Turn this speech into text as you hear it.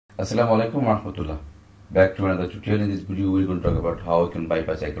Assalamu alaikum warahmatullah. Back to another tutorial. In this video we're going to talk about how we can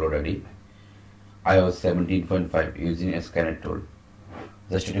bypass iCloud ID iOS 17.5 using a skynettool.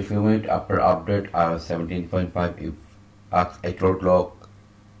 Just in a few minutes after update iOS 17.5, if asks iCloud lock,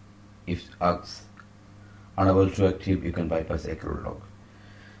 if asks unable to active, you can bypass iCloud lock.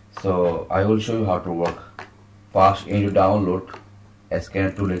 So I will show you how to work. First you need to download a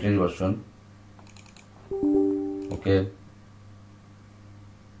skynettool latest version. Okay.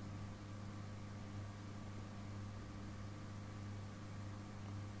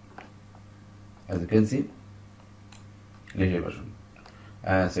 As you can see, latest version.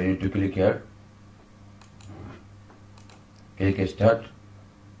 And so you need to click here, click start,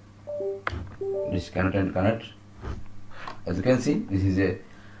 disconnect and connect. As you can see, this is a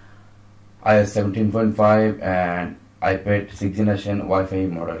iOS 17.5 and iPad 6th generation Wi-Fi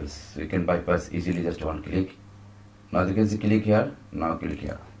models. So you can bypass easily, just one click. Now as you can see, click here, now click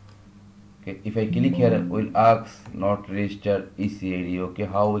here. Okay, if I click here, will ask not register ECID. Okay,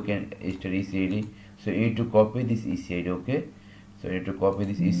 how we can register ECID? So you need to copy this ECID. Okay, so you need to copy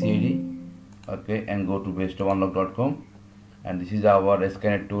this ECID. Okay, and go to bestofunlock.com, and this is our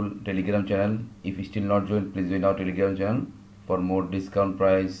skynettool Telegram channel. If you still not joined, please join our Telegram channel for more discount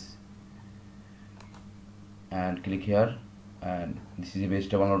price. And click here, and this is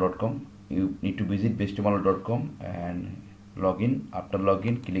bestofunlock.com. You need to visit bestofunlock.com and login. After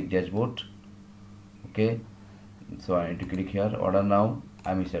login, click dashboard. Okay, so I need to click here, order now,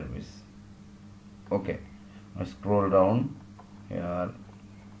 IME service. Okay, now scroll down here,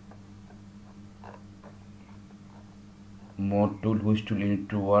 more tool, which tool you need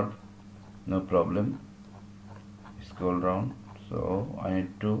to work, no problem, scroll down. So I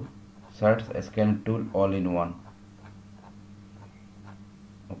need to search a skynettool all in one.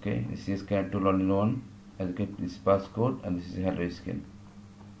 Okay, this is skynettool all in one. As you get this passcode, and this is hello skin.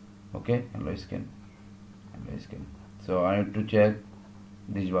 Okay, hello skin. So I need to check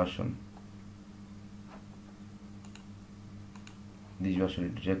this version. This version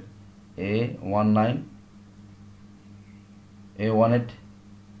need to check A1893.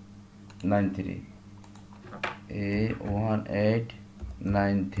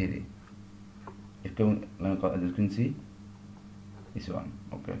 A1893. If you, as you can see, this one.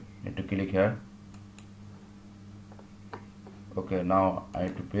 Okay, need to click here. Okay, now I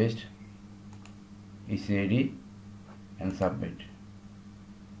have to paste ECID and submit.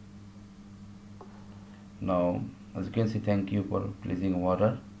 Now as you can see, thank you for placing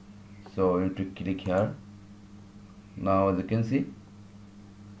order. So you need to click here. Now as you can see,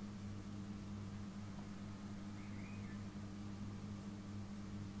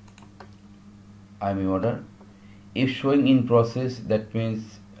 I'm in order. If showing in process, that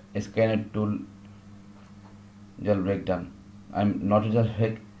means a skynettool jailbreak done. I'm not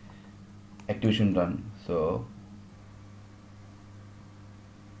jailbreak, activation done. So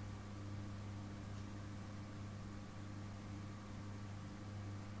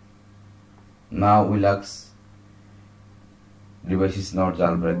now we'll ask device is not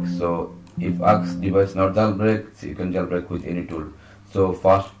jailbreak. So if ask device not jailbreak, so you can jailbreak with any tool. So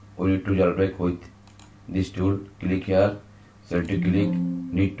first we need to jailbreak with this tool. Click here. So to click,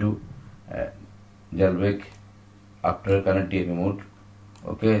 need to jailbreak after connect DFE mode.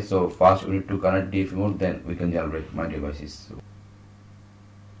 Okay, so first we need to connect DFE mode, then we can jailbreak my devices. So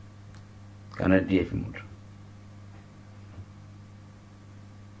connect DFE mode.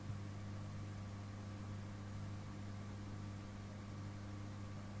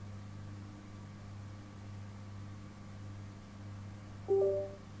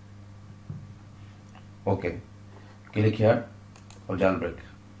 Okay, click here for jailbreak.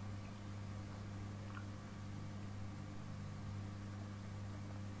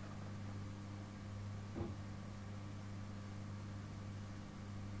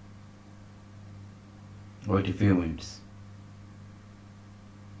 Wait a few minutes.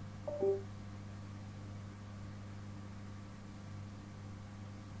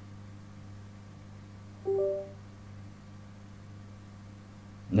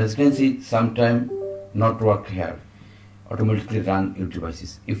 As you can see, sometime not work here, automatically run your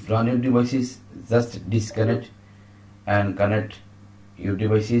devices. If run your devices, just disconnect and connect your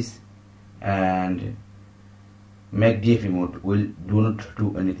devices and make DFE mode, will do not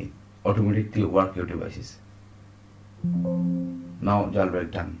do anything, automatically work your devices. Now jailbreak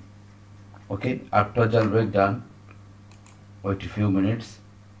done. Okay, after jailbreak done, wait a few minutes,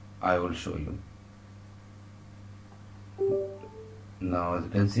 I will show you. Now as you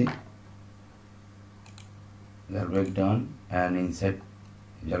can see, jailbreak done, and inside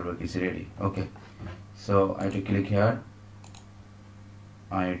jailbreak is ready. Okay, so I have to click here,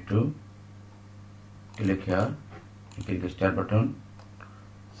 I need to click here, click the start button,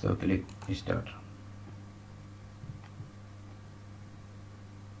 so click start.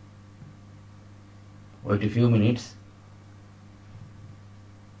 Wait a few minutes.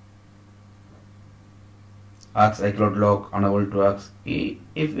 Ask iCloud lock, unable to ask.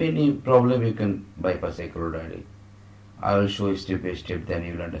 If any problem, you can bypass iCloud ID. I will show you step by step, then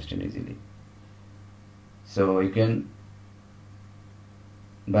you will understand easily. So you can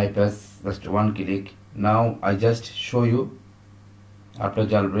bypass just one click. Now I just show you after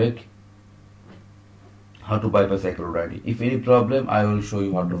jailbreak how to bypass iCloud ID. If any problem, I will show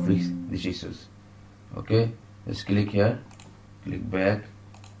you how to fix these issues. Okay, just click here, click back,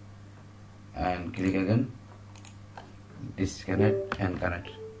 and click again, disconnect and connect.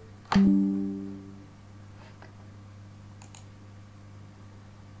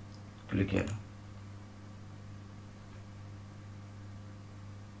 Click here.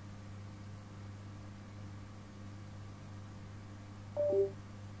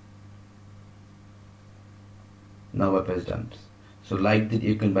 Now bypass done. So like that,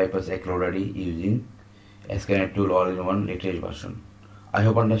 you can bypass iCloud ID using skynettool all-in-one latest version. I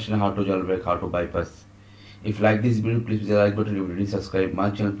hope you understand how to jailbreak, how to bypass. If you like this video, please press the like button. If you didn't subscribe my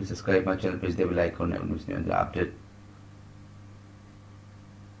channel, please subscribe my channel. Press the bell icon and miss the update.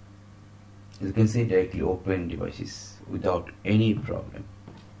 As you can see, directly open devices without any problem.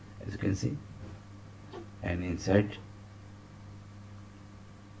 As you can see, and inside.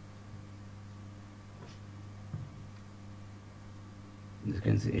 As you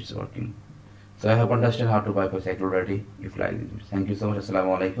can see, it's working. So I hope you understand how to bypass iCloud ID. If you like this, thank you so much.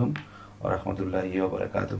 Assalamu alaikum wa rahmatullahi wa barakatuh.